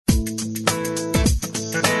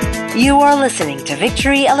You are listening to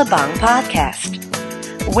Victory Alabang Podcast.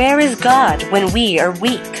 Where is God when we are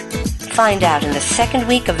weak? Find out in the second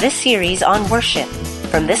week of this series on worship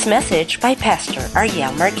from this message by Pastor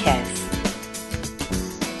Ariel Marquez.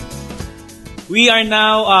 We are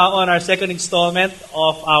now on our second installment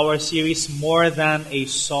of our series, More Than a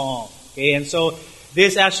Song. Okay, and so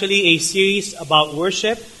this is actually a series about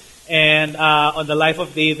worship and on the life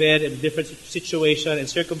of David and different situation and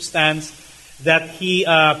circumstance that he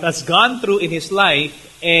has gone through in his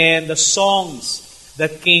life and the songs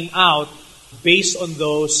that came out based on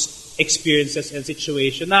those experiences and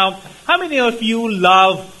situation. Now, how many of you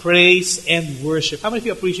love praise and worship? How many of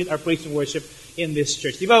you appreciate our praise and worship in this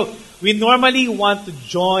church? Diba, we normally want to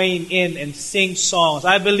join in and sing songs.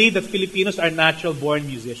 I believe that Filipinos are natural-born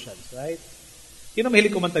musicians, right? Sino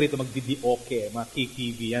mahilig kumanta rito? Mag-videoke, mga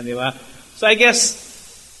KTV, yan, di ba? So I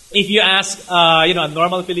guess, if you ask, a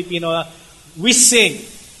normal Filipino, we sing.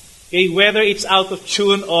 Okay, whether it's out of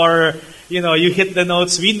tune or, you hit the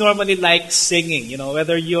notes, we normally like singing.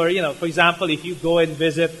 Whether you're, for example, if you go and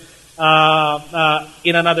visit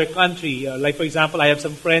in another country, like for example, I have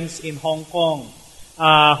some friends in Hong Kong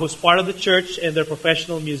who's part of the church and they're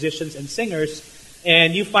professional musicians and singers,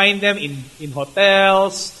 and you find them in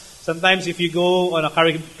hotels. Sometimes if you go on a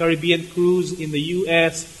Caribbean cruise in the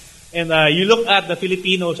U.S., and you look at the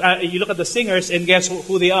Filipinos, you look at the singers, and guess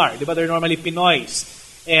who they are? They're normally Pinoys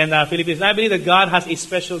and Filipinos. And I believe that God has a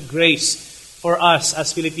special grace for us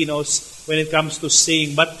as Filipinos when it comes to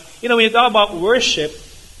sing. But, when you talk about worship,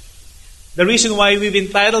 the reason why we've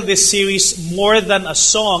entitled this series More Than a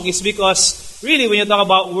Song is because, really, when you talk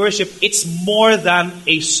about worship, it's more than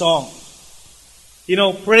a song.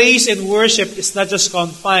 Praise and worship is not just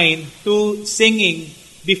confined to singing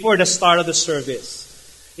before the start of the service.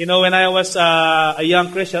 When I was a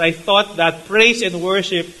young Christian, I thought that praise and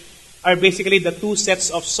worship are basically the two sets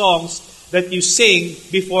of songs that you sing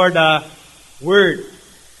before the word.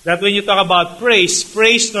 That when you talk about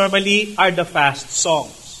praise normally are the fast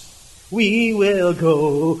songs. We will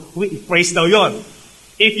go. Praise daw yon.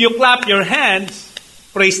 If you clap your hands,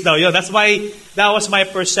 praise daw yon. That's why that was my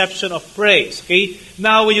perception of praise. Okay?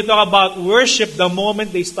 Now, when you talk about worship, the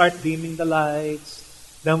moment they start dimming the lights,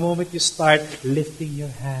 the moment you start lifting your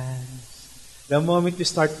hands, the moment you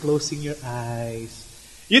start closing your eyes,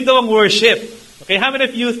 yun daw ang worship. Okay, how many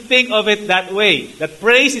of you think of it that way? That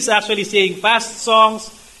praise is actually singing fast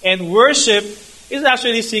songs and worship is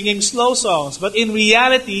actually singing slow songs. But in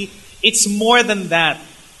reality, it's more than that.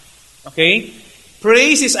 Okay?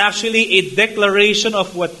 Praise is actually a declaration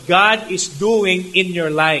of what God is doing in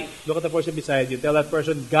your life. Look at the person beside you. Tell that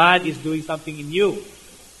person, God is doing something in you.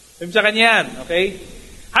 Sabi sa kanyan, okay?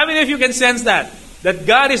 How many of you can sense that? That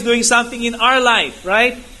God is doing something in our life,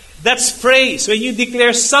 right? That's praise. When you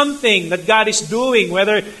declare something that God is doing,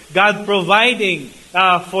 whether God providing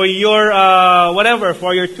for your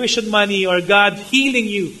for your tuition money, or God healing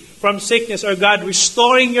you from sickness, or God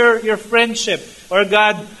restoring your friendship, or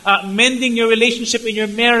God mending your relationship in your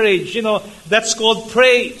marriage, that's called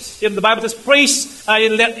praise. The Bible says, praise,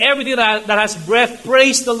 let everything that has breath,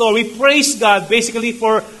 praise the Lord. We praise God basically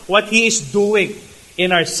for what He is doing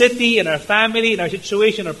in our city, in our family, in our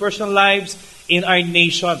situation, our personal lives, in our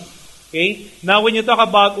nation. Okay? Now, when you talk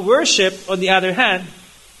about worship, on the other hand,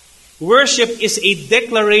 worship is a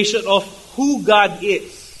declaration of who God is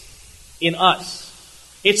in us.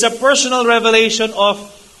 It's a personal revelation of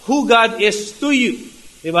who God is to you.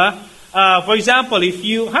 Diba? For example,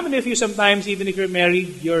 how many of you sometimes, even if you're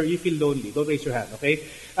married, you feel lonely? Don't raise your hand, okay?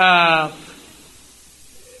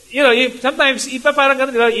 Sometimes,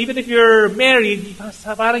 even if you're married,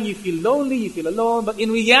 parang you feel lonely, you feel alone. But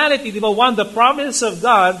in reality, one of the promises of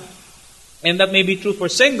God, and that may be true for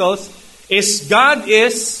singles, is God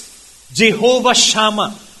is Jehovah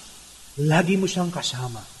Shammah. Lagi mo siyang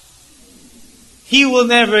kasama. He will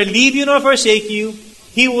never leave you nor forsake you.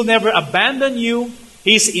 He will never abandon you.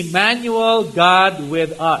 He's Emmanuel, God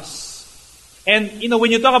with us. And,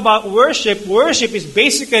 when you talk about worship is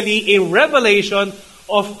basically a revelation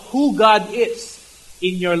of who God is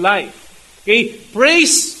in your life. Okay?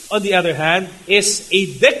 Praise, on the other hand, is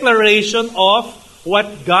a declaration of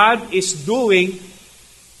what God is doing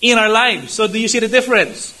in our lives. So do you see the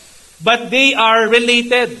difference? But they are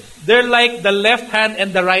related. They're like the left hand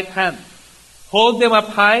and the right hand. Hold them up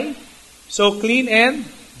high, so clean and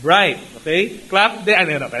bright. Okay? Clap them.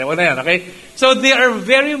 Okay? So they are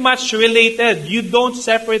very much related. You don't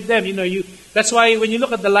separate them. That's why when you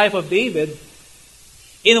look at the life of David,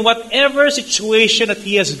 in whatever situation that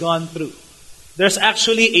he has gone through, there's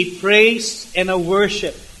actually a praise and a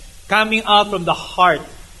worship coming out from the heart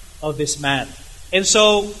of this man. And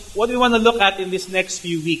so, what we want to look at in this next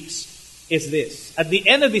few weeks is this. At the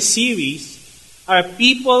end of the series, our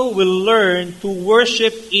people will learn to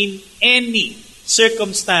worship in any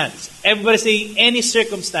circumstance. Everybody say, any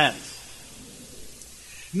circumstance.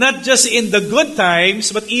 Not just in the good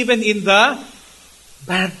times, but even in the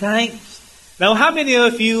bad times. Now, how many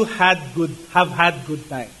of you have had good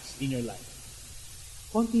times in your life?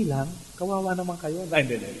 Konti lang. Kawawa naman kayo.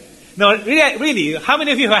 Hindi. No, really, how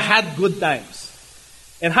many of you have had good times?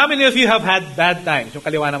 And how many of you have had bad times? Yung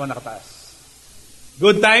kaliwa naman nakataas.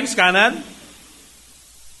 Good times, kanan.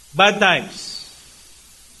 Bad times.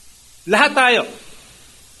 Lahat tayo.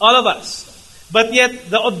 All of us. But yet,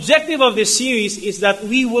 the objective of this series is that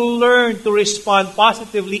we will learn to respond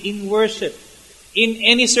positively in worship. In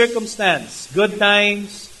any circumstance. Good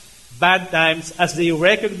times, bad times, as they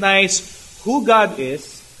recognize who God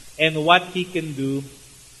is and what He can do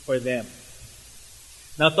for them.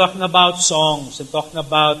 Now, talking about songs and talking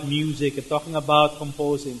about music and talking about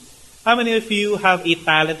composing, how many of you have a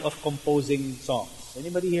talent of composing songs?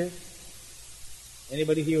 Anybody here?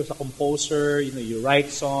 Anybody here who's a composer? You write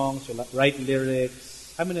songs, you write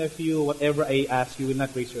lyrics. How many of you, whatever I ask, you will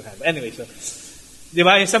not raise your hand? Anyway, so,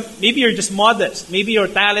 maybe you're just modest. Maybe you're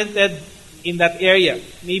talented in that area.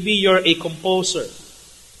 Maybe you're a composer.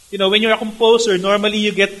 When you're a composer, normally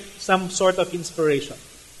you get some sort of inspiration.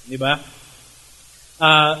 Diba?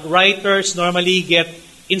 Writers normally get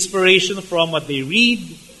inspiration from what they read.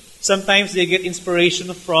 Sometimes they get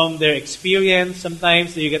inspiration from their experience.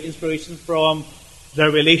 Sometimes they get inspiration from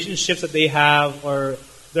their relationships that they have or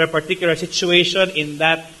their particular situation in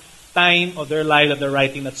that time of their life that they're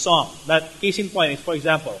writing that song. That case in point is, for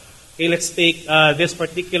example, okay, let's take this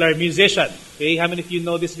particular musician. Okay, how many of you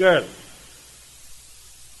know this girl?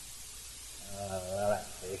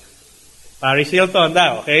 Paris Hilton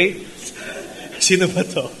daw, okay? Sino ba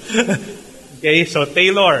to? Okay, so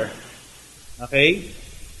Taylor. Okay?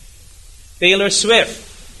 Taylor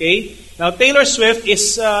Swift. Okay? Now, Taylor Swift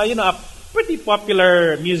is, a pretty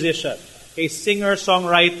popular musician. Okay, singer,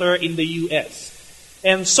 songwriter in the U.S.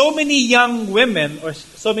 And so many young women or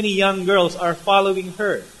so many young girls are following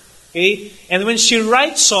her. Okay? And when she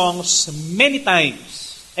writes songs, many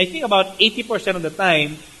times, I think about 80% of the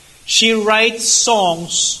time, she writes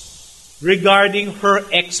songs regarding her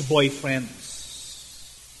ex-boyfriends.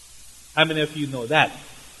 How many of you know that?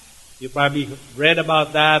 You probably read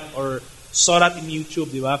about that or saw that in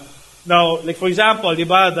YouTube, di ba? Now, like for example, di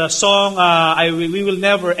ba, the song, We Will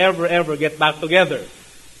Never, Ever, Ever Get Back Together.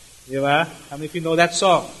 Di ba? How many of you know that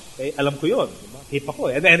song? Okay, alam ko yun. Di ba? Hip ako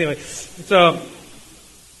eh. Anyway, so,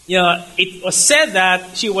 it was said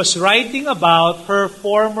that she was writing about her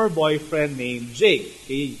former boyfriend named Jake.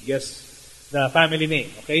 Okay, guess the family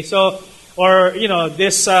name. Okay, so, or,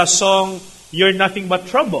 this song, You're Nothing But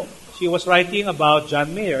Trouble. She was writing about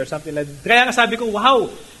John Mayer or something like that. Kaya nga sabi ko, wow,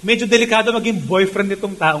 medyo delikado maging boyfriend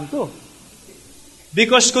nitong taong to.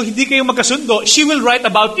 Because kung hindi kayo magkasundo, she will write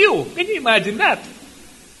about you. Can you imagine that?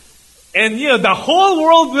 And, the whole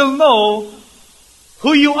world will know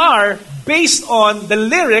who you are based on the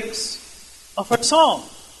lyrics of her song.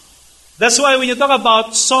 That's why when you talk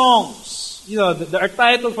about songs, our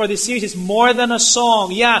title for this series is More Than a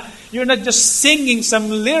Song. Yeah, you're not just singing some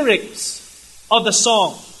lyrics of the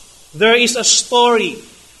song. There is a story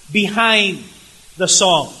behind the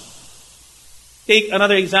song. Take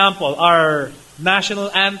another example, our national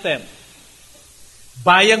anthem.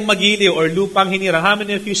 Bayang Magiliw or Lupang Hinirang. How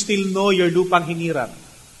many of you still know your Lupang Hinirang?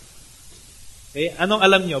 Okay, anong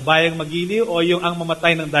alam nyo? Bayang Magiliw o yung ang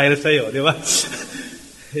mamatay ng dahil sa'yo? Di ba?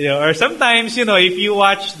 Or sometimes, if you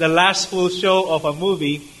watch the last full show of a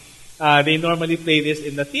movie, they normally play this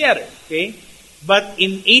in the theater. Okay? But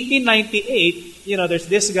in 1898, there's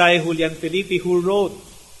this guy, Julian Felipe, who wrote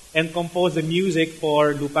and composed the music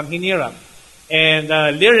for Lupang Hinirang. And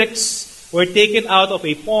lyrics were taken out of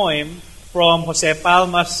a poem from Jose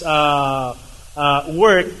Palma's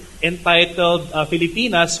work entitled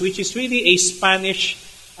Filipinas, which is really a Spanish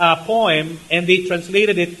poem, and they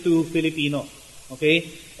translated it to Filipino. Okay?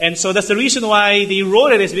 And so that's the reason why they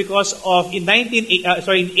wrote it is because of in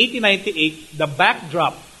 1898, the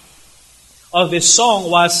backdrop of this song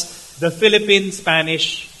was the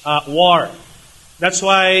Philippine-Spanish War. That's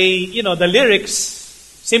why, the lyrics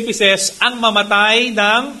simply says, ang mamatay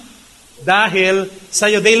ng dahil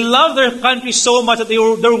sa'yo. They love their country so much that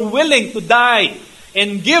they're willing to die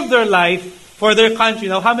and give their life for their country.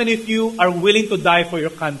 Now, how many of you are willing to die for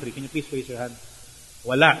your country? Can you please raise your hand?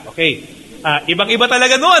 Wala. Okay. Ibang-iba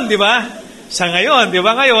talaga noon, di ba? Sa ngayon, di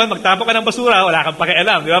ba ngayon, magtapon ka ng basura, wala kang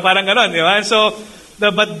pakialam, di ba? Parang gano'n, di ba? So,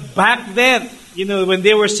 but back then, when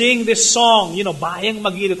they were singing this song, Bayang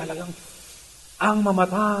Magiliw, talagang ang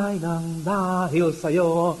mamatay ng dahil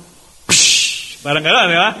sa'yo. Psh! Parang gano'n,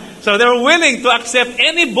 di ba? So they were willing to accept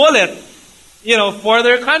any bullet, for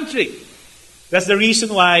their country. That's the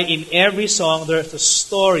reason why in every song there's a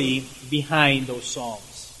story behind those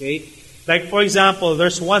songs. Okay? Like for example,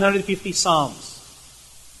 there's 150 psalms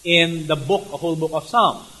in the whole book of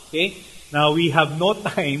Psalms. Okay? Now we have no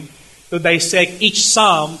time to dissect each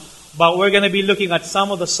psalm, but we're going to be looking at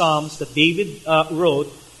some of the psalms that David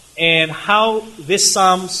wrote and how these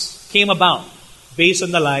psalms came about based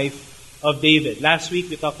on the life of David. Last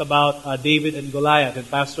week we talked about David and Goliath, and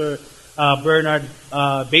Pastor Bernard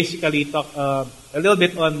basically talked a little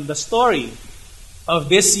bit on the story of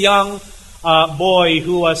this young boy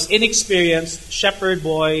who was inexperienced, shepherd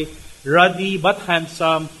boy, ruddy but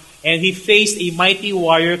handsome, and he faced a mighty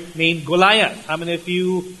warrior named Goliath. How many of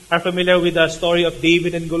you are familiar with the story of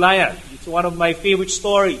David and Goliath? It's one of my favorite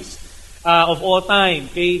stories of all time.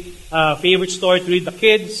 Okay, favorite story to read the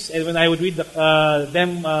kids, and when I would read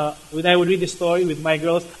when I would read the story with my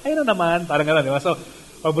girls, ayun na naman, parang gano'n, di ba? So,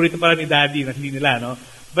 paborito para ni Daddy, na hindi nila, no?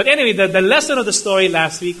 But anyway, the lesson of the story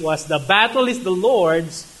last week was the battle is the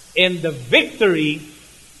Lord's and the victory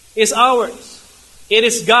is ours. It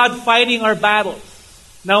is God fighting our battles.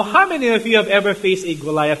 Now, how many of you have ever faced a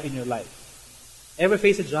Goliath in your life? Ever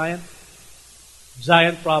faced a giant?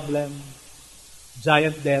 Giant problem,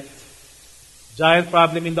 giant debt, giant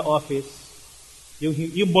problem in the office,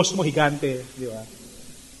 yung boss mo higante, di ba?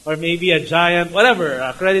 Or maybe a giant, whatever,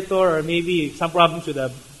 a creditor, or maybe some problems with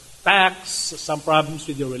the tax, some problems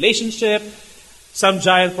with your relationship, some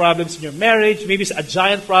giant problems in your marriage, maybe a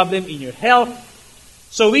giant problem in your health.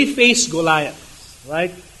 So we face Goliath,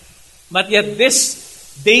 right? But yet this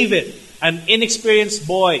David, an inexperienced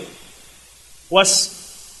boy,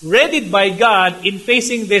 was readied by God in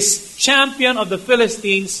facing this champion of the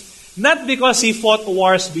Philistines, not because he fought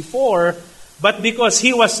wars before, but because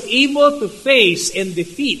he was able to face and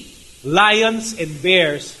defeat lions and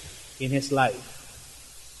bears in his life.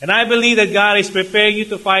 And I believe that God is preparing you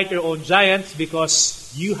to fight your own giants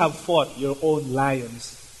because you have fought your own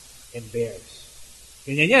lions and bears.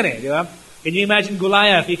 Ganyan yan eh, di ba? Can you imagine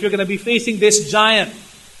Goliath if you're going to be facing this giant?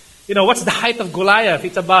 What's the height of Goliath?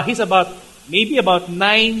 He's about maybe about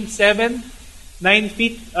 9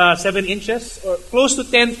 feet 7 inches, or close to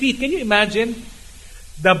 10 feet. Can you imagine?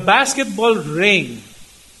 The basketball ring,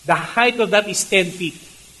 the height of that is 10 feet.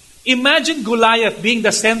 Imagine Goliath being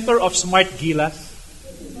the center of Smart Gilas.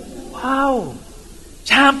 Wow!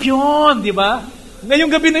 Champion! Di ba? Ngayong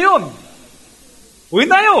gabi na yun. Uwi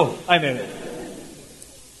tayo! Ay, no.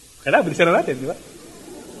 Kailangan, bilisan na natin, di ba?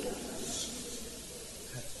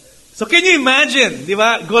 So can you imagine, di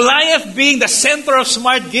ba? Goliath being the center of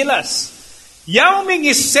Smart Gilas. Yao Ming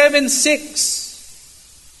is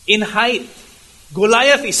 7'6" in height.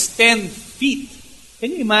 Goliath is 10 feet.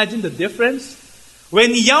 Can you imagine the difference?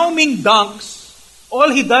 When Yao Ming dunks, all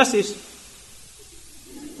he does is,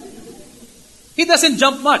 he doesn't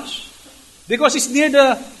jump much because he's near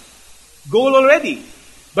the goal already.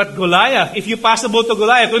 But Goliath, if you pass the ball to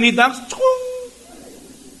Goliath, when he dunks,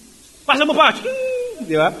 pass the ball pa,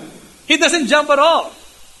 di ba? He doesn't jump at all.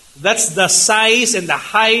 That's the size and the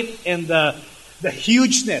height and the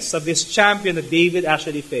hugeness of this champion that David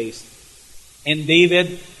actually faced. And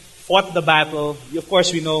David fought the battle. Of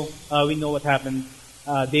course, we know what happened.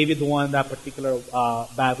 David won that particular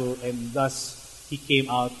battle, and thus he came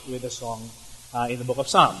out with a song in the book of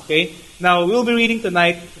Psalms. Okay. Now we'll be reading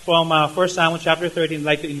tonight from 1 Samuel chapter 13. I'd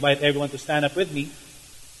like to invite everyone to stand up with me.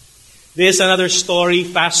 This is another story.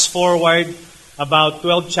 Fast forward about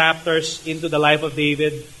 12 chapters into the life of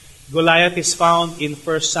David. Goliath is found in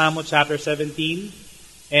 1 Samuel chapter 17.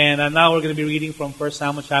 And now we're going to be reading from 1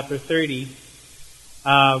 Samuel chapter 30,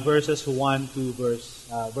 verses 1 to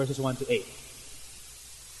 8.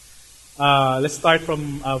 Let's start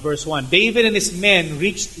from verse 1. David and his men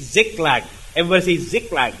reached Ziklag. Everybody say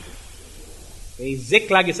Ziklag. Okay,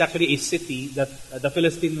 Ziklag is actually a city that the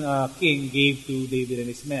Philistine king gave to David and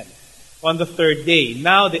his men. On the third day,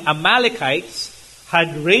 now the Amalekites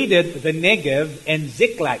had raided the Negev and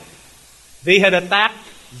Ziklag. They had attacked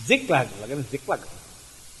Ziklag. Ziklag.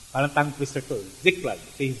 Parang tongue twister to. Ziklag.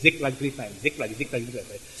 Say Ziklag 3 times. Ziklag, Ziklag,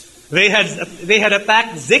 Ziklag. They had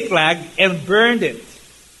attacked Ziklag and burned it,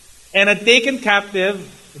 and had taken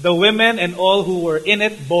captive the women and all who were in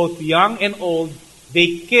it, both young and old.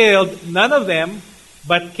 They killed none of them,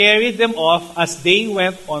 but carried them off as they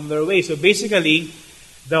went on their way. So basically,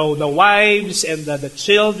 the wives and the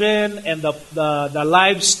children and the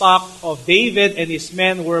livestock of David and his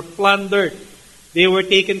men were plundered. They were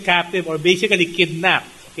taken captive, or basically kidnapped,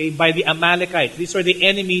 by the Amalekites. These were the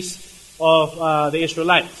enemies of the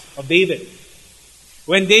Israelites, of David.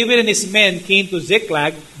 When David and his men came to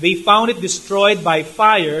Ziklag, they found it destroyed by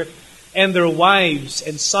fire, and their wives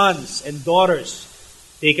and sons and daughters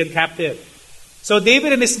taken captive. So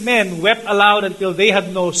David and his men wept aloud until they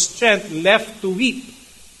had no strength left to weep.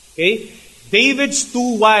 Okay? David's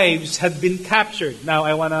two wives had been captured. Now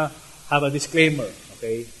I want to have a disclaimer.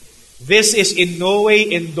 Okay? This is in no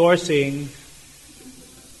way endorsing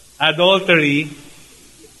adultery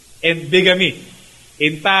and bigamy.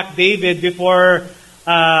 In fact, David, before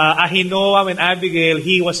Ahinoam and Abigail,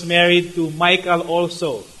 he was married to Michal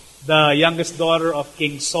also, the youngest daughter of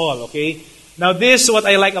King Saul. Okay? Now this is what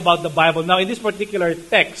I like about the Bible. Now in this particular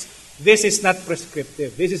text, this is not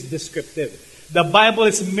prescriptive. This is descriptive. The Bible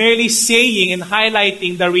is merely saying and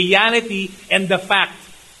highlighting the reality and the fact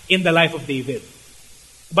in the life of David.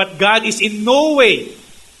 But God is in no way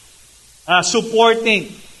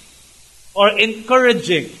supporting or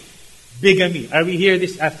encouraging bigamy. Are we here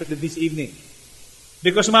this evening?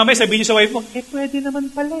 Because mamaya sabihin niyo sa wife mo, pwede naman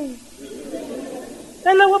pala eh.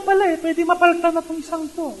 Dalawa pala eh. Pwede mapalitan na itong isang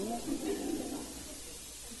to.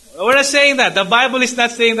 We're not saying that. The Bible is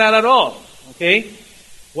not saying that at all. Okay?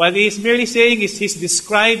 What he is merely saying is he's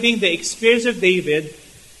describing the experience of David,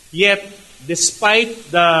 yet despite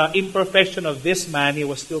the imperfection of this man, he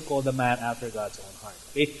was still called a man after God's own heart.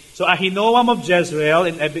 Okay? So Ahinoam of Jezreel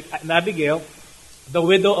and Abigail, the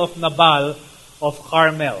widow of Nabal of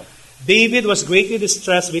Carmel. David was greatly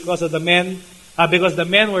distressed because the men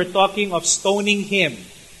were talking of stoning him.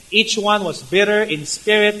 Each one was bitter in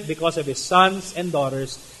spirit because of his sons and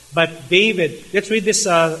daughters. But David, let's read this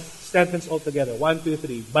sentence all together. 1, 2,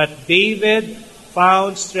 3. But David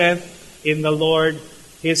found strength in the Lord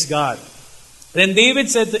his God. Then David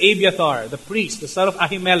said to Abiathar, the priest, the son of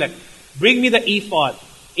Ahimelech, bring me the ephod.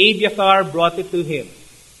 Abiathar brought it to him.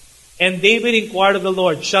 And David inquired of the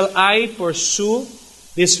Lord, shall I pursue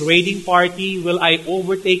this raiding party? Will I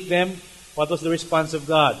overtake them? What was the response of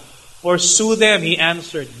God? Pursue them, he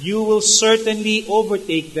answered. You will certainly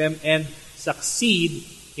overtake them and succeed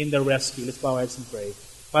in the rescue. Let's bow our heads and pray.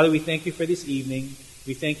 Father, we thank you for this evening.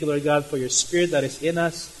 We thank you, Lord God, for your Spirit that is in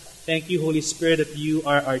us. Thank you, Holy Spirit, that you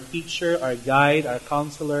are our teacher, our guide, our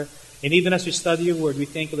counselor. And even as we study your word, we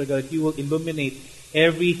thank you, Lord God, that you will illuminate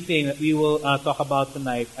everything that we will talk about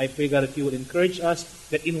tonight. I pray, God, that you will encourage us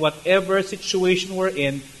that in whatever situation we're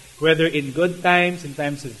in, whether in good times, in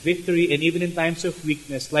times of victory, and even in times of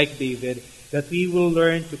weakness, like David, that we will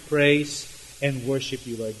learn to praise and worship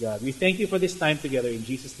you, Lord God. We thank you for this time together. In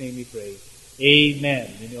Jesus' name we pray.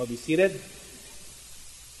 Amen. You may all be seated.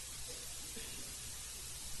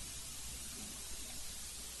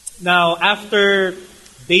 Now, after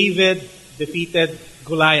David defeated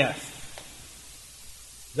Goliath,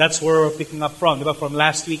 that's where we're picking up from, from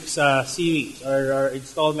last week's series, our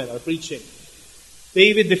installment, our preaching.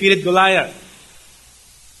 David defeated Goliath.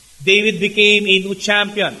 David became a new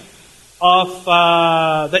champion of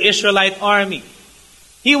the Israelite army.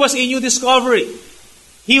 He was a new discovery.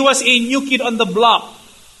 He was a new kid on the block.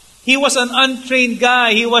 He was an untrained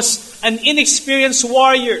guy. He was an inexperienced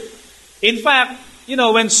warrior. In fact,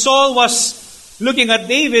 when Saul was looking at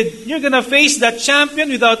David, you're going to face that champion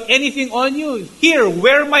without anything on you. Here,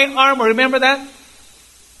 wear my armor. Remember that?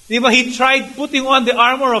 He tried putting on the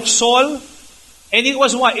armor of Saul, and it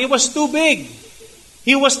was what? It was too big.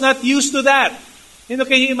 He was not used to that. Can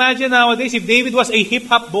you imagine nowadays if David was a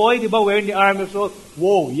hip-hop boy, wearing the armor of Saul?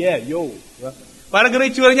 Whoa, yeah, yo. Parang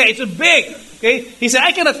ganun itsura niya. It's big. Okay? He said,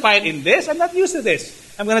 I cannot fight in this. I'm not used to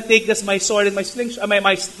this. I'm going to take this, my sword and my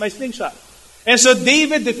slingshot. And so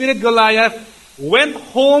David defeated Goliath, went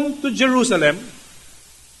home to Jerusalem,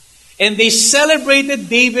 and they celebrated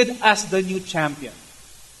David as the new champion.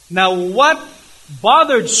 Now, what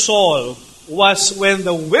bothered Saul was when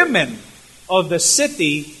the women of the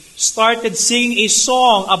city started singing a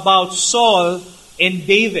song about Saul and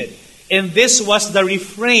David. And this was the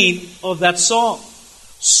refrain of that song.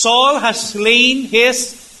 Saul has slain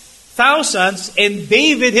his thousands, and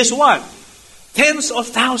David his what? Tens of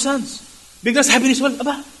thousands. Because sabi ni Saul,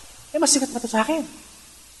 mas sikat pa to sa akin.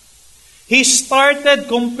 He started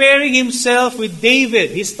comparing himself with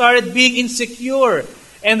David. He started being insecure.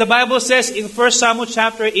 And the Bible says in 1 Samuel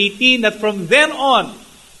chapter 18 that from then on,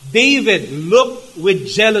 David looked with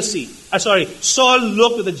jealousy. Saul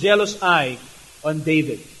looked with a jealous eye on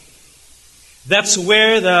David. That's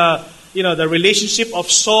where the relationship of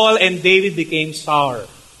Saul and David became sour.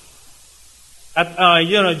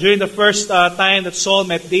 During the first time that Saul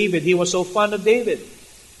met David, he was so fond of David.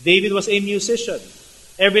 David was a musician.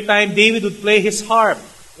 Every time David would play his harp,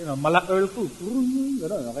 malak Earl Fu,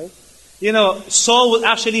 okay? Saul would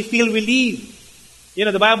actually feel relieved.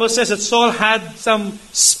 The Bible says that Saul had some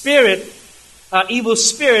spirit evil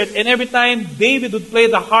spirit, and every time David would play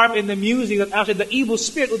the harp and the music, that actually the evil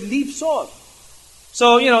spirit would leave Saul.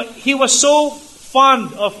 So, he was so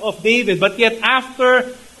fond of David, but yet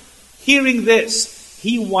after hearing this,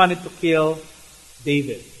 he wanted to kill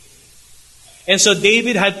David. And so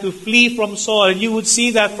David had to flee from Saul. And you would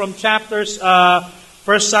see that from chapters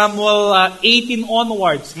 1 Samuel 18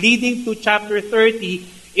 onwards, leading to chapter 30,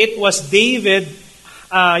 it was David,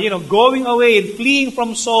 going away and fleeing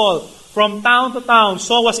from Saul, from town to town.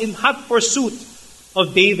 Saul was in hot pursuit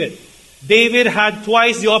of David. David had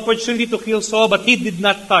twice the opportunity to kill Saul, but he did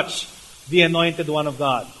not touch the anointed one of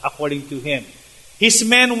God, according to him. His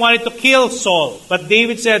men wanted to kill Saul, but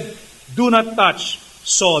David said, do not touch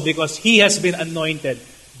Saul, because he has been anointed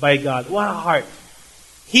by God. What a heart.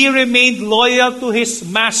 He remained loyal to his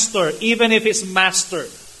master, even if his master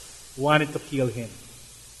wanted to kill him.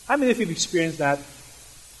 How many of you have experienced that?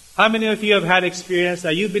 How many of you have had experience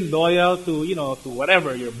that you've been loyal to, to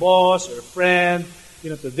whatever, your boss or friend,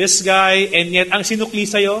 to this guy, and yet ang sinukli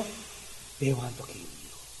sa'yo, they want to kill you.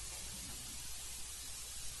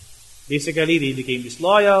 Basically, they became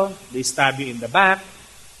disloyal, they stab you in the back,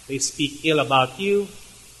 they speak ill about you.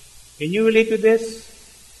 Can you relate to this?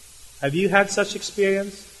 Have you had such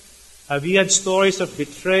experience? Have you had stories of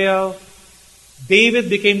betrayal? David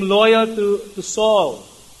became loyal to Saul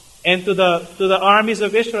and to the armies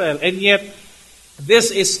of Israel, and yet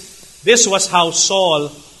this was how Saul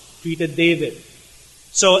treated David.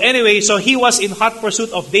 So anyway, he was in hot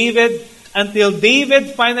pursuit of David until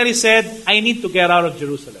David finally said, I need to get out of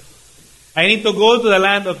Jerusalem. I need to go to the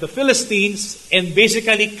land of the Philistines and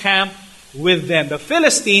basically camp with them. The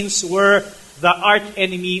Philistines were the arch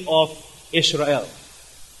enemy of Israel.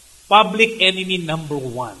 Public enemy number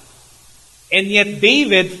one. And yet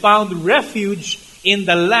David found refuge in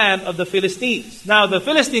the land of the Philistines. Now, the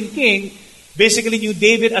Philistine king basically knew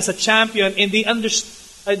David as a champion, and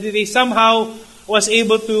they somehow was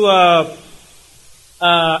able to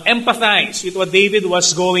empathize with what David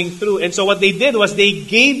was going through. And so what they did was they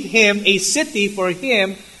gave him a city for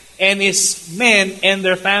him and his men and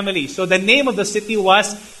their family. So the name of the city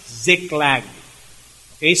was Ziklag.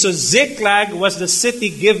 Okay, so Ziklag was the city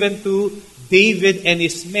given to David and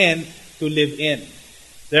his men to live in.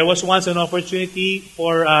 There was once an opportunity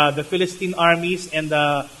for the Philistine armies and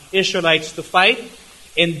the Israelites to fight,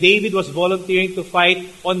 and David was volunteering to fight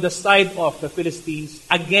on the side of the Philistines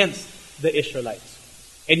against the Israelites.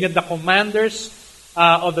 And yet the commanders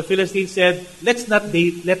of the Philistines said, let's not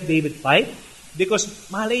let David fight,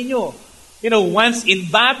 because malay nyo, once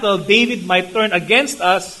in battle, David might turn against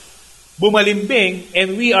us, bumalimbing,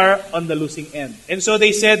 and we are on the losing end. And so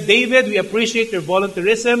they said, David, we appreciate your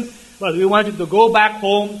volunteerism, but we want you to go back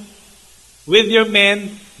home with your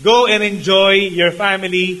men, go and enjoy your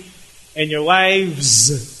family and your wives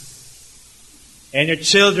and your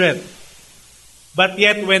children. But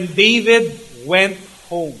yet when David went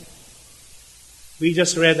home, we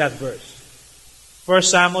just read that verse. 1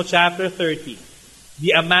 Samuel chapter 30.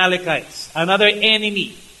 The Amalekites, another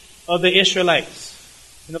enemy of the Israelites.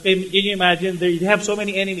 Can you imagine? They have so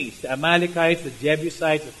many enemies. The Amalekites, the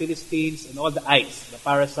Jebusites, the Philistines, and all the ites, the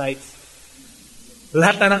parasites.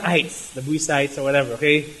 Lahat na ng ites, the Buisites or whatever,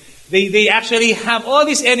 okay? They actually have all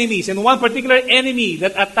these enemies. And one particular enemy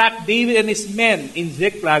that attacked David and his men in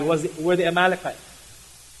Ziklag were the Amalekites.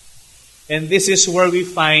 And this is where we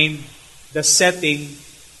find the setting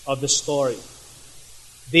of the story.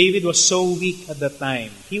 David was so weak at that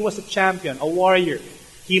time. He was a champion, a warrior.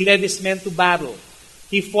 He led his men to battle.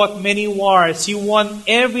 He fought many wars. He won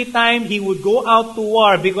every time he would go out to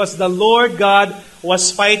war, because the Lord God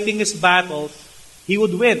was fighting his battles. He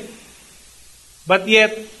would win. But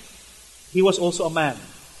yet, he was also a man.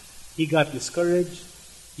 He got discouraged.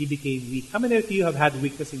 He became weak. How many of you have had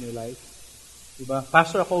weakness in your life? Diba?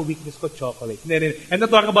 Pastor, ako, weakness ko chocolate. I'm not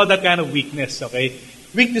talking about that kind of weakness, okay?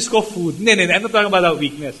 Weakness ko food. I'm not talking about that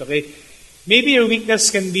weakness, okay? Maybe your weakness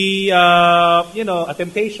can be, a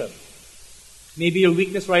temptation. Maybe your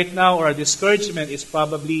weakness right now or a discouragement is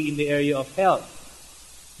probably in the area of health.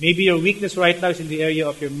 Maybe your weakness right now is in the area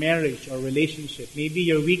of your marriage or relationship. Maybe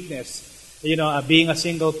your weakness, being a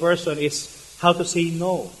single person, is how to say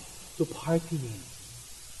no to partying.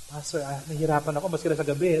 Pastor, nahihirapan ako, maski na sa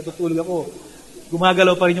gabi, tutulog ako.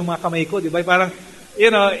 Gumagalaw pa rin yung mga kamay ko, di ba? Parang,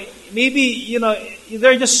 maybe,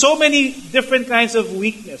 there are just so many different kinds of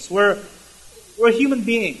weakness. We're human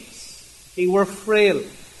beings. Okay, we're frail.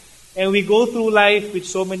 And we go through life with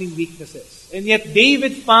so many weaknesses. And yet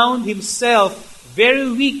David found himself very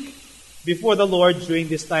weak before the Lord during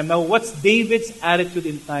this time. Now, what's David's attitude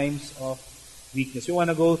in times of weakness? We want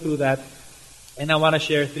to go through that. And I want to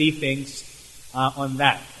share 3 things on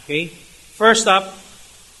that. Okay? First up,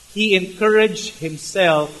 he encouraged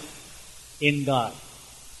himself in God.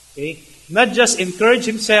 Okay? Not just encourage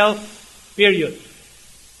himself, period.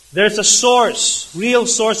 There's a source, real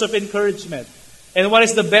source of encouragement. And what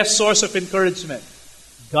is the best source of encouragement?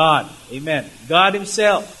 God. Amen. God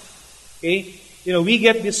Himself. Okay? We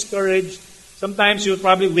get discouraged. Sometimes you'll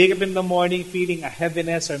probably wake up in the morning feeling a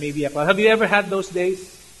heaviness or maybe a cloud. Have you ever had those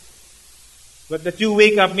days? But that you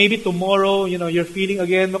wake up, maybe tomorrow, you're feeling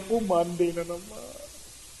again, Monday na naman.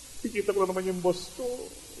 Kikita ko na naman yung boss ko.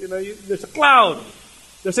 There's a cloud.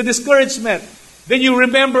 There's a discouragement. Then you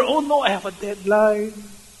remember, oh no, I have a deadline.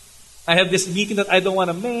 I have this meeting that I don't want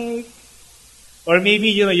to make. Or maybe,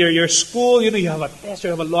 your school, you have a test, you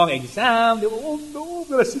have a long exam. Oh no, I'm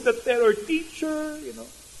going to see the test or teacher,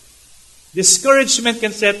 Discouragement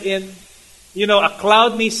can set in. A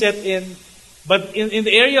cloud may set in. But in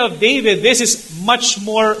the area of David, this is much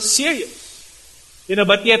more serious.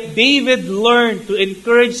 But yet David learned to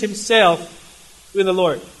encourage himself with the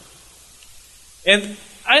Lord. And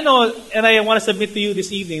I know, and I want to submit to you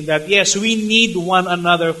this evening that yes, we need one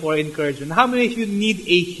another for encouragement. How many of you need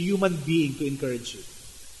a human being to encourage you?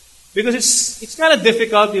 Because it's kind of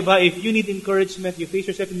difficult, diba? If you need encouragement, you face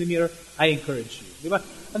yourself in the mirror, I encourage you. Diba?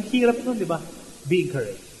 Ang hirap nun, diba? Be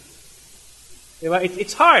encouraged. Diba?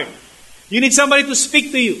 It's hard. You need somebody to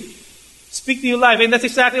speak to you. Speak to your life. And that's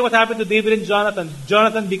exactly what happened to David and Jonathan.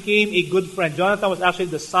 Jonathan became a good friend. Jonathan was actually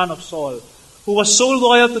the son of Saul, who was so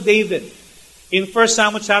loyal to David. In 1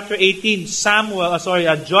 Samuel chapter 18,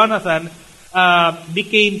 Jonathan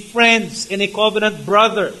became friends and a covenant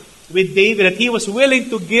brother with David, that he was willing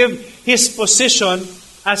to give his position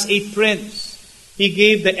as a prince. He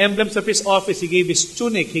gave the emblems of his office. He gave his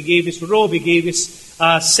tunic. He gave his robe. He gave his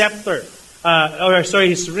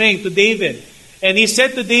his ring to David. And he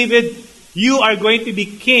said to David, you are going to be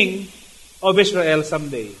king of Israel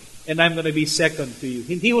someday, and I'm going to be second to you.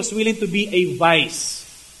 And he was willing to be a vice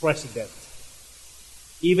president,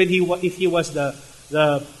 even if he was the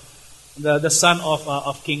son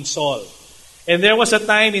of King Saul. And there was a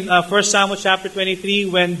time in 1 Samuel chapter 23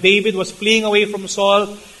 when David was fleeing away from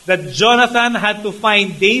Saul that Jonathan had to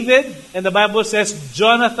find David, and the Bible says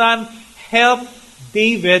Jonathan helped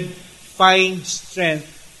David find strength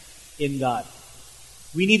in God.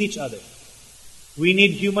 We need each other. We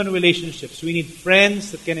need human relationships. We need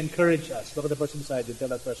friends that can encourage us. Look at the person beside you. Tell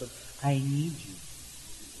that person, I need you.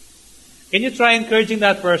 Can you try encouraging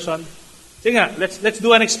that person? Sige nga, let's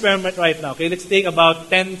do an experiment right now. Okay, let's take about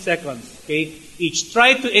 10 seconds. Okay, each.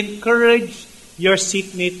 Try to encourage your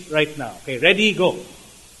seatmate right now. Okay, ready, go.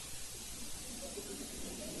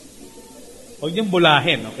 Huwag niyong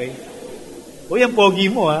bulahin, okay? Uy, ang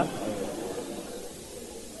pogi mo, ha?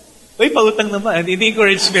 Uy, pautang naman. Hindi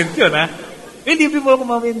encouragement yun, ha? Hindi mo ako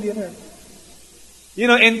mamindi na.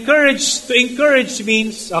 To encourage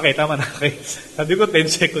means, okay, tama na, okay. Sabi ko 10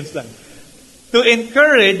 seconds lang. To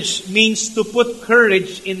encourage means to put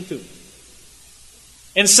courage into.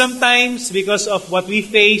 And sometimes, because of what we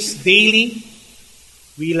face daily,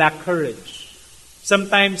 we lack courage.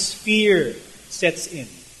 Sometimes fear sets in.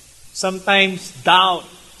 Sometimes doubt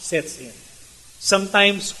sets in.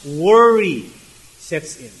 Sometimes worry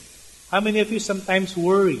sets in. How many of you sometimes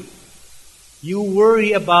worry? You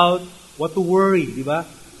worry about what to worry, di ba?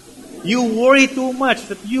 You worry too much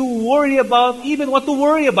that you worry about even what to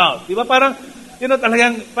worry about. Di ba? Parang,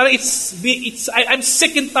 parang I'm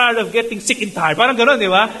sick and tired of getting sick and tired. Parang gano'n, di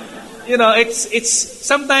ba?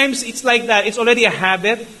 Sometimes it's like that. It's already a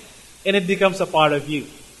habit and it becomes a part of you.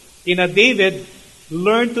 David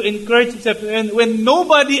learned to encourage himself. When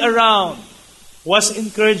nobody around was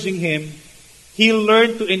encouraging him, he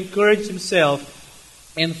learned to encourage himself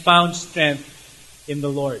and found strength in the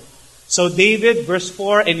Lord. So David, verse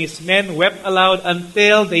 4, and his men wept aloud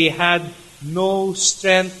until they had no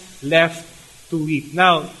strength left to weep.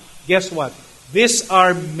 Now, guess what? These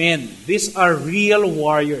are men. These are real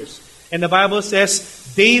warriors. And the Bible says,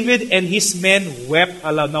 David and his men wept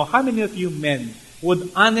aloud. Now, how many of you men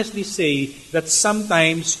would honestly say that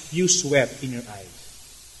sometimes you sweat in your eyes?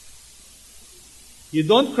 You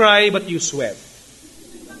don't cry, but you sweat.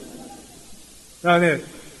 No,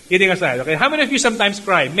 kidding aside, okay? How many of you sometimes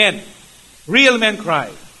cry? Men. Real men cry.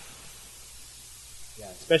 Yeah,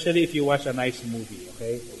 especially if you watch a nice movie,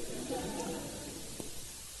 okay?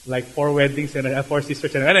 Like Four Weddings and Four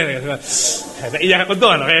Sisters. Anyway, naiyak ako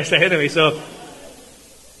doon, okay? So anyway,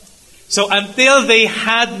 so until they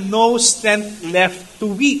had no strength left to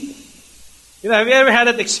weep. Have you ever had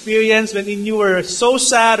that experience when you were so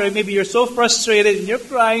sad or maybe you're so frustrated and you're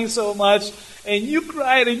crying so much and you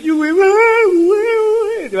cried and you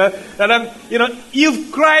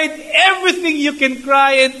you've cried everything you can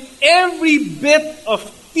cry and every bit of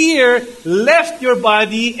tear left your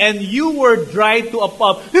body and you were dried to a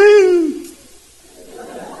pulp.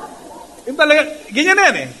 Yung talaga, ganyan na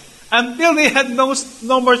yan eh. Until they had no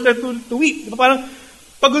more strength to weep. Diba parang,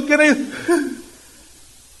 pagod ka na yun.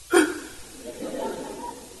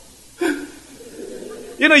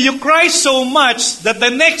 You know, you cry so much that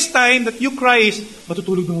the next time that you cry is,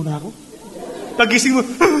 matutulog na muna ako? Pagising mo,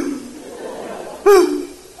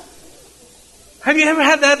 have you ever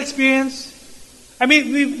had that experience? I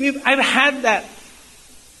mean, I've had that.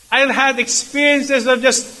 I've had experiences of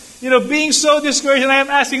just, being so discouraged, and I'm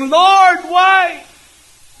asking, Lord, why?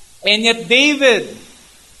 And yet David,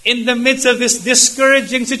 in the midst of this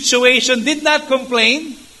discouraging situation, did not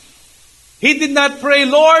complain. He did not pray,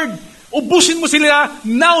 Lord, ubusin mo sila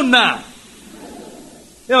now na.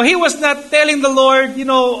 He was not telling the Lord,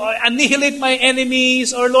 annihilate my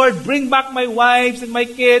enemies, or Lord, bring back my wives and my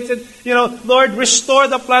kids, and, Lord, restore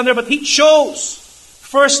the plunder. But he chose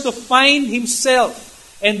first to find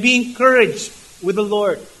himself and be encouraged with the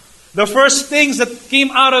Lord. The first things that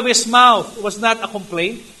came out of his mouth was not a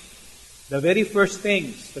complaint. The very first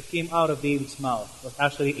things that came out of David's mouth was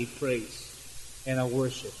actually a praise and a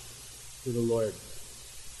worship to the Lord.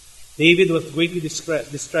 David was greatly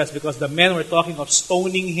distressed because the men were talking of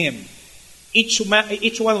stoning him. Each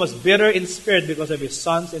one was bitter in spirit because of his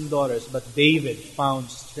sons and daughters, but David found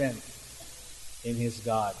strength in his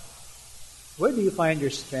God. Where do you find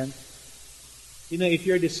your strength? If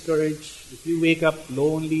you're discouraged, if you wake up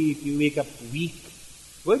lonely, if you wake up weak,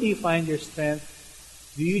 where do you find your strength?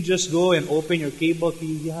 Do you just go and open your cable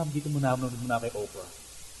TV? Dito muna kay Oprah.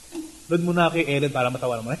 Load muna kay Ellen para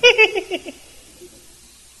matawa mo.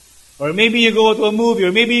 Or maybe you go to a movie,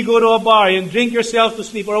 or maybe you go to a bar and drink yourself to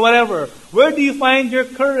sleep, or whatever. Where do you find your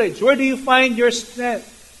courage? Where do you find your strength?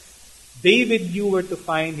 David knew where to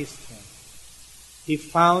find his strength. He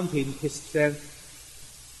found his strength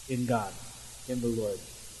in God, in the Lord.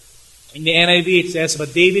 In the NIV it says,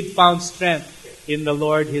 but David found strength in the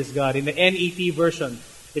Lord his God. In the NET version,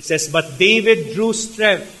 it says, but David drew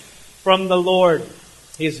strength from the Lord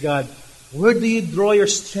his God. Where do you draw your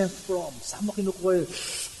strength from? Saan mo kinukuha?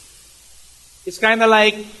 It's kind of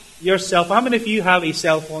like your cell phone. How many of you have a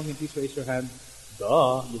cell phone? Can you please raise your hand?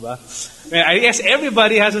 Duh, diba? I guess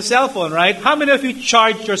everybody has a cell phone, right? How many of you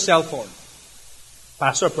charge your cell phone?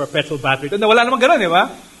 Pastor, perpetual battery. No, wala naman ganun,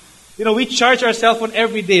 diba? We charge our cell phone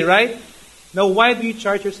every day, right? Now, why do you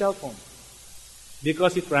charge your cell phone?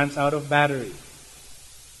 Because it runs out of battery.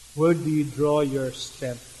 Where do you draw your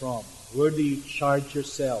strength from? Where do you charge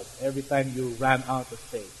yourself every time you run out of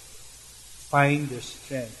faith? Find your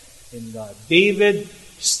strength in God. David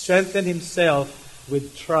strengthened himself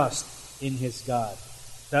with trust in his God.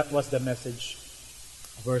 That was the Message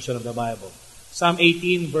version of the Bible. Psalm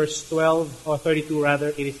 18 verse 12 or 32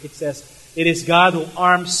 rather, it says, it is God who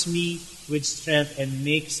arms me with strength and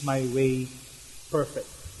makes my way perfect.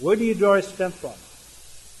 Where do you draw your strength from?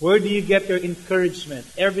 Where do you get your encouragement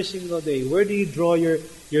every single day? Where do you draw your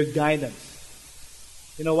guidance?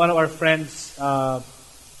 One of our friends, I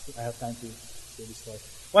have time to say this story.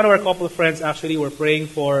 One of our couple of friends actually were praying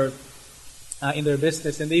for in their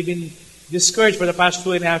business, and they've been discouraged for the past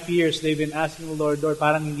 2.5 years. They've been asking the Lord,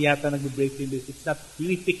 parang hindi yata nag-break in this. It's not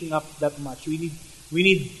really picking up that much. We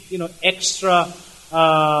need extra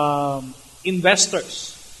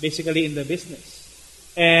investors basically in the business.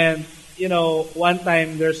 And one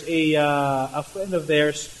time there's a friend of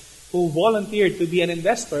theirs who volunteered to be an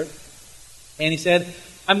investor, and he said,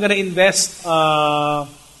 I'm going to invest $1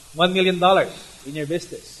 million in your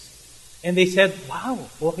business. And they said, wow,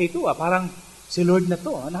 okay to parang si Lord na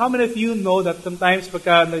to. And how many of you know that sometimes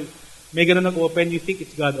pagka may ganun nag-open, you think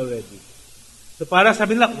it's God already? So parang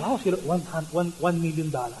sabi nila, wow, $1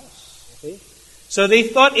 million. Okay? So they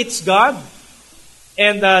thought it's God,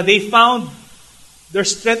 and they found their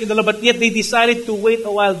strength in the Lord, but yet they decided to wait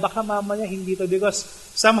a while. Baka mamaya hindi to, because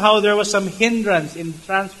somehow there was some hindrance in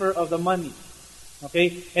transfer of the money.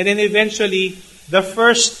 Okay? And then eventually, the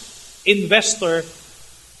first investor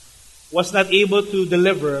was not able to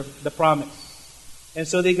deliver the promise. And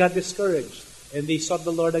so they got discouraged. And they sought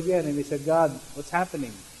the Lord again. And they said, God, what's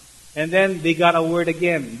happening? And then they got a word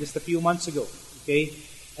again, just a few months ago. Okay?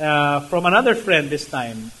 From another friend this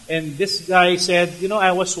time. And this guy said,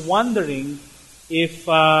 I was wondering if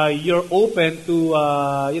you're open to,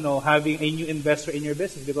 having a new investor in your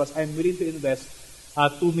business, because I'm willing to invest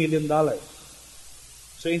 $2 million.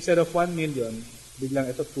 So instead of 1 million, biglang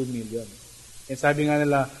ito 2 million. And sabi nga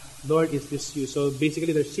nila, Lord, is this you? So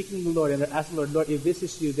basically, they're seeking the Lord and they're asking the Lord, if this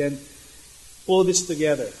is you, then pull this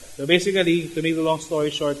together. So basically, to make the long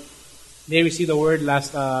story short, they received the word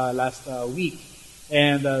last week.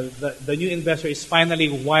 And the new investor is finally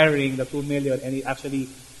wiring the 2 million, and it actually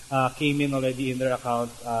came in already in their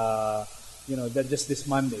account, just this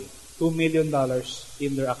Monday. $2 million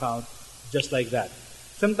in their account, just like that.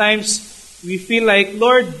 Sometimes we feel like,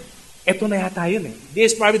 Lord, eto na yata yun eh.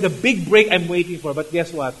 This is probably the big break I'm waiting for. But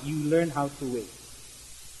guess what? You learn how to wait.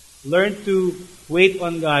 Learn to wait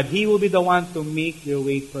on God. He will be the one to make your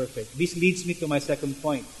way perfect. This leads me to my second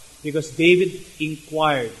point. Because David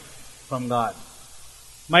inquired from God.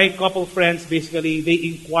 My couple friends, basically, they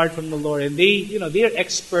inquired from the Lord. And they are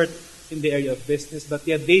expert in the area of business. But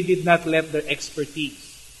yet they did not let their expertise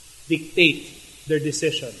dictate their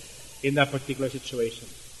decision in that particular situation.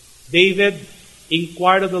 David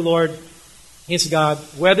inquired of the Lord, his God,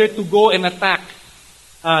 whether to go and attack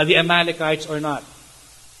the Amalekites or not.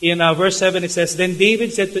 In verse 7 it says, Then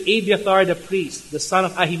David said to Abiathar the priest, the son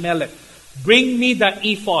of Ahimelech, Bring me the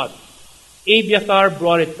ephod. Abiathar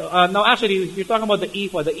brought it. Now actually, if you're talking about the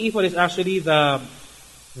ephod is actually the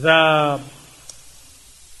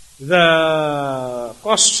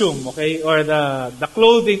costume, okay, or the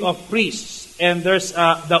clothing of priests. And there's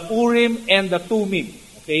the Urim and the Thummim,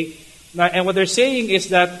 okay. Now, and what they're saying is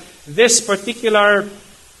that this particular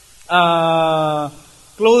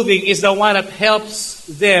clothing is the one that helps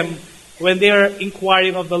them when they're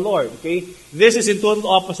inquiring of the Lord, okay. This is in total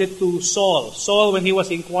opposite to Saul. Saul, when he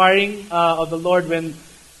was inquiring of the Lord, when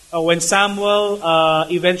Samuel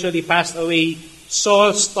eventually passed away,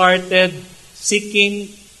 Saul started seeking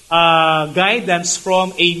guidance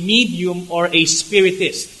from a medium or a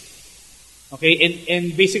spiritist. Okay,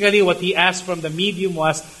 and basically what he asked from the medium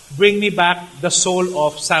was, bring me back the soul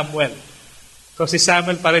of Samuel. So si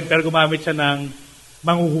Samuel pa rin, pero gumamit siya ng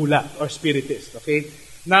manghuhula or spiritist. Okay?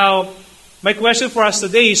 Now, my question for us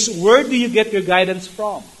today is, where do you get your guidance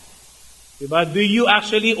from? Diba? Do you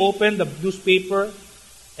actually open the newspaper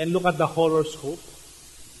and look at the horoscope?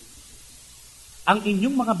 Ang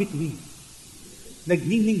inyong mga bituin,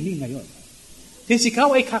 nagning-ning-ning ngayon. Since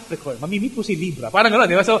ikaw ay Capricorn, mamimit mo si Libra. Parang gano'n,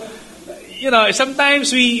 di ba? So,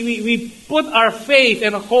 sometimes we put our faith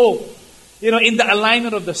and hope, in the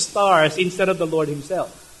alignment of the stars instead of the Lord Himself.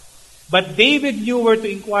 But David knew where to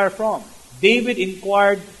inquire from. David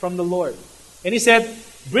inquired from the Lord. And he said,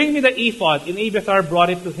 Bring me the ephod. And Abiathar brought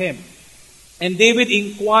it to him. And David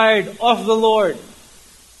inquired of the Lord.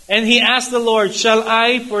 And he asked the Lord, Shall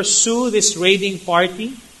I pursue this raiding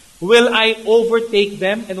party? Will I overtake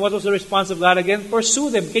them? And what was the response of God again? Pursue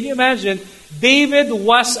them. Can you imagine? David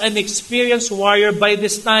was an experienced warrior by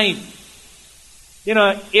this time.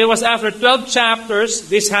 It was after 12 chapters.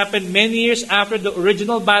 This happened many years after the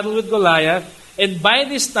original battle with Goliath. And by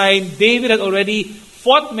this time, David had already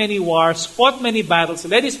fought many wars, fought many battles,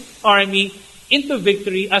 led his army into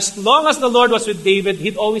victory. As long as the Lord was with David,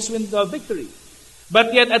 he'd always win the victory.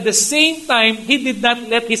 But yet at the same time, he did not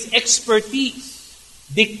let his expertise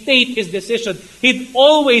dictate his decision. He'd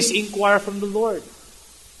always inquire from the Lord.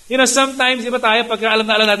 Sometimes, iba tayo, pag alam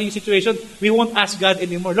na natin yung situation, we won't ask God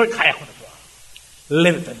anymore, Lord, kaya ko na to.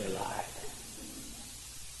 Live it in your life.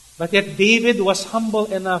 But yet David was humble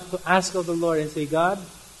enough to ask of the Lord and say, God,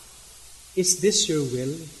 is this your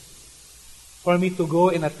will? For me to go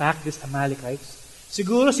and attack these Amalekites?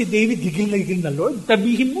 Siguro si David gigil na Lord,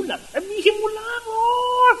 tabihin mo lang,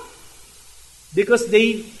 Lord. Because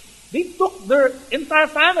they took their entire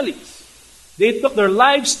families. They took their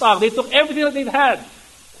livestock. They took everything that they've had.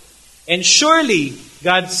 And surely,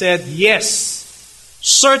 God said, yes,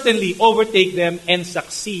 certainly overtake them and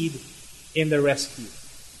succeed in the rescue.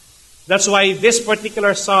 That's why this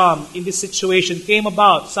particular psalm in this situation came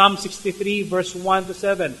about. Psalm 63 verse 1 to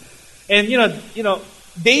 7. And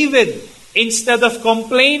David, instead of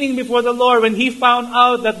complaining before the Lord when he found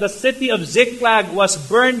out that the city of Ziklag was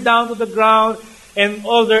burned down to the ground and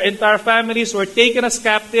all their entire families were taken as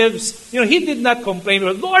captives, he did not complain.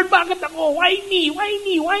 Lord, bakit ako? Why me? Why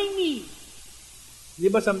me? Why me? Di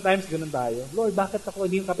ba sometimes ganun tayo? Lord, bakit ako?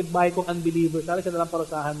 Hindi yung kapitbahay kong unbeliever. Sana siya nalang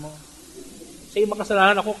parusahan mo. Siya yung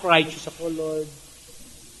makasalanan ako, righteous ako, Lord.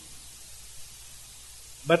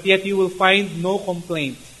 But yet you will find no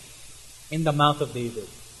complaint in the mouth of David.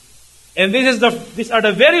 And these are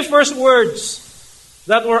the very first words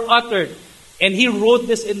that were uttered. And he wrote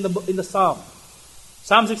this in the Psalm.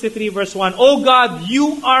 Psalm 63 verse 1. Oh God,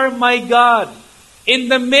 you are my God. In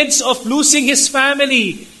the midst of losing his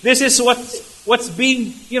family, this is what's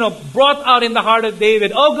being, brought out in the heart of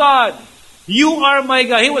David. Oh God, you are my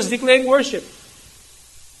God. He was declaring worship.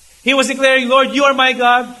 He was declaring, Lord, you are my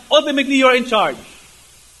God. Ultimately, you are in charge.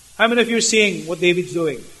 How many of you are seeing what David's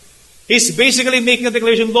doing? He's basically making a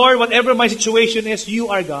declaration, Lord, whatever my situation is, you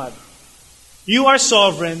are God. You are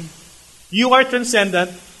sovereign. You are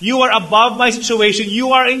transcendent. You are above my situation.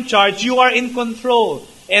 You are in charge. You are in control.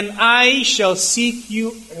 And I shall seek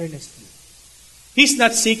you earnestly. He's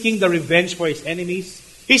not seeking the revenge for his enemies.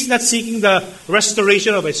 He's not seeking the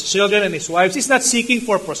restoration of his children and his wives. He's not seeking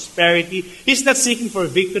for prosperity. He's not seeking for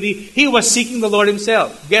victory. He was seeking the Lord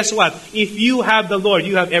himself. Guess what? If you have the Lord,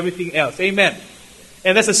 you have everything else. Amen.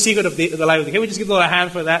 And that's the secret of the life of David. Can we just give the Lord a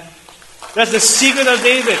hand for that? That's the secret of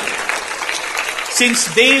David.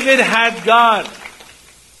 Since David had God,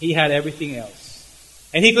 he had everything else.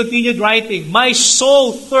 And he continued writing, my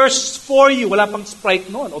soul thirsts for you. Wala pang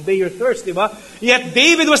Sprite noon. Obey your thirst, di ba? Yet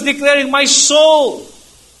David was declaring, my soul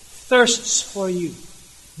thirsts for you.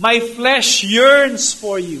 My flesh yearns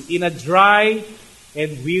for you in a dry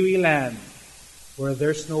and weary land where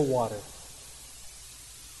there's no water.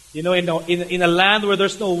 You know, in a land where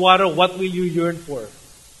there's no water, what will you yearn for?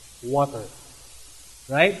 Water.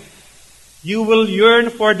 Right? You will yearn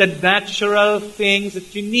for the natural things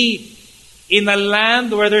that you need. In a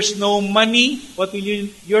land where there's no money, what will you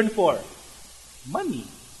yearn for? Money.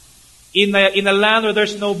 In a land where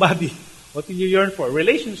there's nobody, what will you yearn for?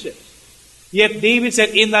 Relationships. Yet David said,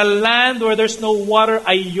 in a land where there's no water,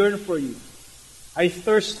 I yearn for you. I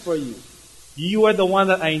thirst for you. You are the one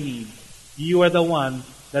that I need. You are the one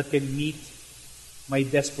that can meet my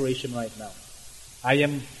desperation right now. I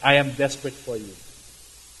am desperate for you.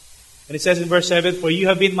 And it says in verse 7, for you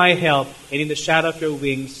have been my help, and in the shadow of your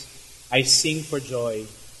wings I sing for joy.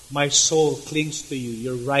 My soul clings to you.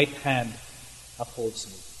 Your right hand upholds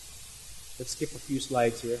me. Let's skip a few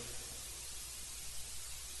slides here.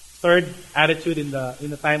 Third attitude in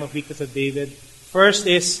the time of weakness of David. First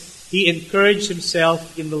is he encouraged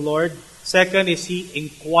himself in the Lord. Second is he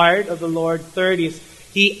inquired of the Lord. Third is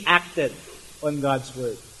he acted on God's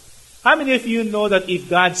word. How many of you know that if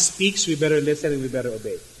God speaks, we better listen and we better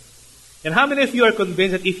obey? And how many of you are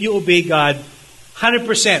convinced that if you obey God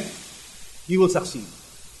 100%, you will succeed?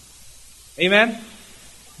 Amen?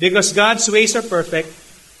 Because God's ways are perfect.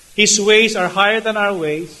 His ways are higher than our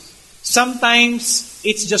ways. Sometimes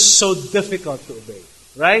it's just so difficult to obey.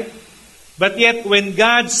 Right? But yet when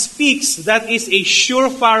God speaks, that is a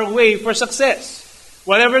surefire way for success.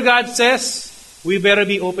 Whatever God says, we better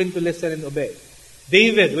be open to listen and obey.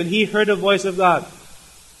 David, when he heard the voice of God,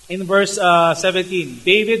 in verse 17,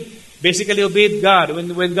 David basically obeyed God.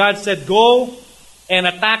 When God said, go and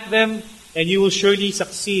attack them, and you will surely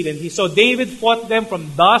succeed. And so David fought them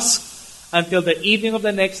from dusk until the evening of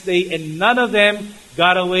the next day, and none of them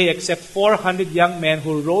got away except 400 young men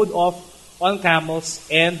who rode off on camels.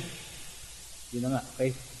 And yun na nga,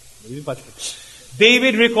 okay?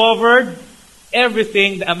 David recovered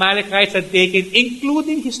everything the Amalekites had taken,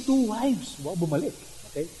 including his 2 wives. Wow, bumalik.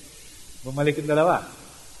 Okay? Bumalik yung dalawa.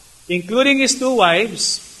 Including his 2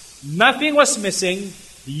 wives, nothing was missing.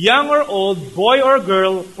 Young or old, boy or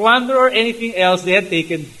girl, plunder or anything else they had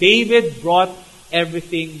taken, David brought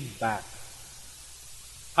everything back.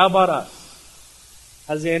 How about us?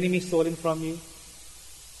 Has the enemy stolen from you?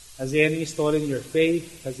 Has the enemy stolen your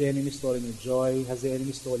faith? Has the enemy stolen your joy? Has the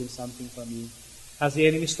enemy stolen something from you? Has the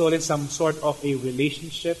enemy stolen some sort of a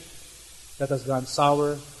relationship that has gone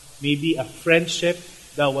sour? Maybe a friendship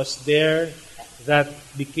that was there that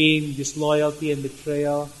became disloyalty and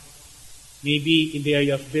betrayal? Maybe in the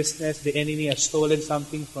area of business, the enemy has stolen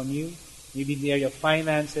something from you. Maybe in the area of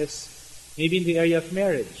finances. Maybe in the area of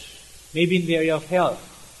marriage. Maybe in the area of health.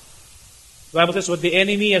 The Bible says, what the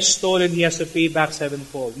enemy has stolen, he has to pay back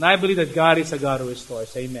 7-fold. And I believe that God is a God who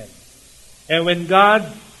restores. Amen. And when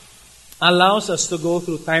God allows us to go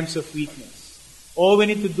through times of weakness, all we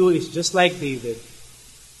need to do is, just like David,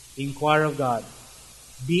 inquire of God.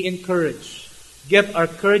 Be encouraged. Get our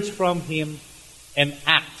courage from Him and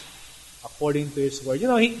act according to His word. You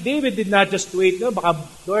know, David did not just wait, no, baka,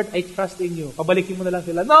 Lord, I trust in you. Pabalikin mo na lang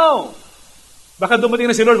sila. No! Baka dumating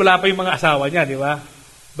na si Lord, wala pa yung mga asawa niya, di ba?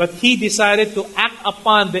 But he decided to act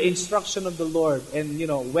upon the instruction of the Lord. And, you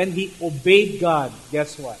know, when he obeyed God,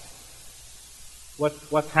 guess what?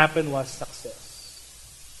 What happened was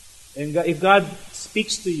success. And God, if God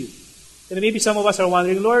speaks to you, then maybe some of us are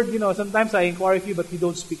wondering, Lord, you know, sometimes I inquire of you, but you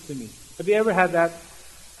don't speak to me. Have you ever had that?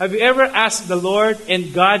 Have you ever asked the Lord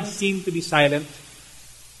and God seemed to be silent?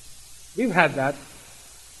 We've had that.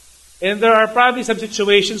 And there are probably some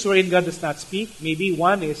situations wherein God does not speak. Maybe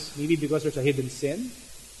one is because there's a hidden sin.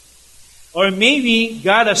 Or maybe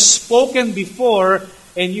God has spoken before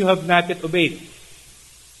and you have not yet obeyed.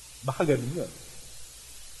 Baka ganun yun.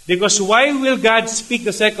 Because why will God speak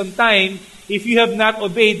the second time if you have not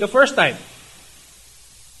obeyed the first time?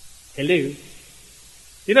 Hello?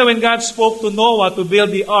 You know, when God spoke to Noah to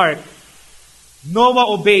build the ark,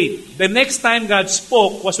 Noah obeyed. The next time God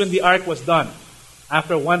spoke was when the ark was done.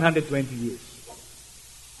 after 120 years.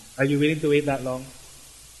 Are you willing to wait that long?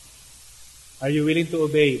 Are you willing to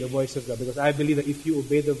obey the voice of God? Because I believe that if you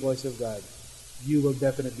obey the voice of God, you will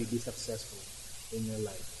definitely be successful in your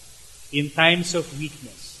life. In times of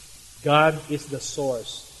weakness, God is the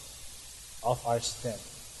source of our strength.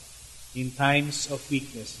 In times of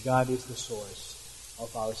weakness, God is the source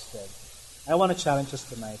of our strength. I want to challenge us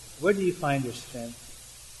tonight. Where do you find your strength?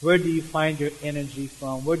 Where do you find your energy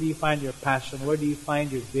from? Where do you find your passion? Where do you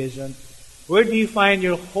find your vision? Where do you find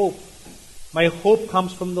your hope? My hope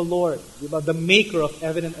comes from the Lord, the maker of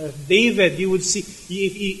heaven and earth. David, you would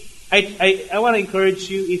see, I want to encourage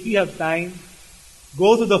you, if you have time,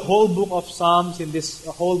 go to the whole book of Psalms in this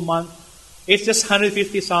whole month. It's just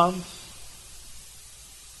 150 Psalms.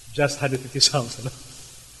 Just 150 Psalms.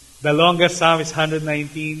 The longest Psalm is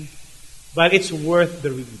 119. But it's worth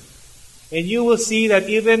the read. And you will see that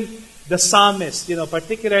even the psalmists,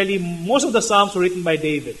 particularly most of the Psalms were written by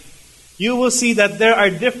David. You will see that there are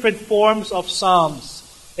different forms of Psalms.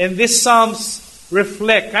 And these Psalms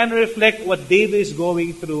kind of reflect what David is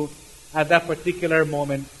going through at that particular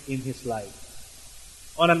moment in his life.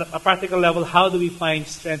 On a practical level, how do we find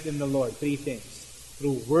strength in the Lord? 3 things.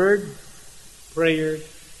 Through word, prayer,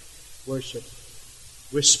 worship.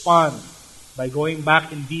 Respond by going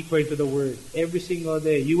back and deeper into the Word every single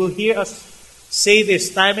day. You will hear us say this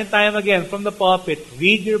time and time again from the pulpit.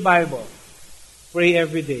 Read your Bible. Pray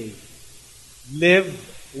every day. Live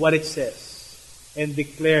what it says. And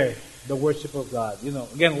declare the worship of God.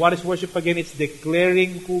 Again, what is worship again? It's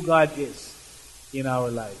declaring who God is in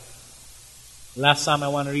our life. Last Psalm I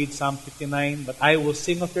want to read Psalm 59. But I will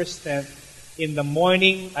sing of your strength. In the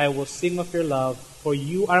morning I will sing of your love. For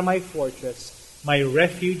you are my fortress, my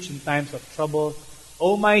refuge in times of trouble.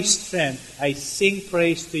 O my strength, I sing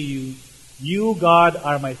praise to you. You, God,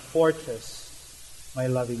 are my fortress, my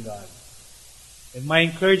loving God. And my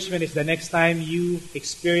encouragement is the next time you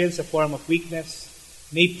experience a form of weakness,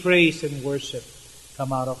 may praise and worship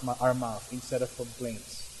come out of our mouth instead of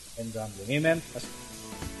complaints and grumbling. Amen?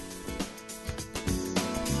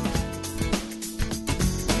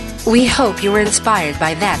 We hope you were inspired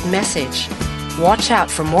by that message. Watch out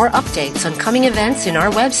for more updates on coming events in our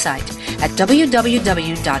website at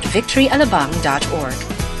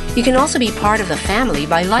www.victoryalabang.org. You can also be part of the family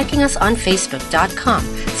by liking us on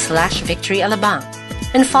facebook.com/victoryalabang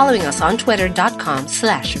and following us on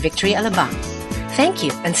twitter.com/victoryalabang. Thank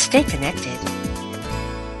you and stay connected.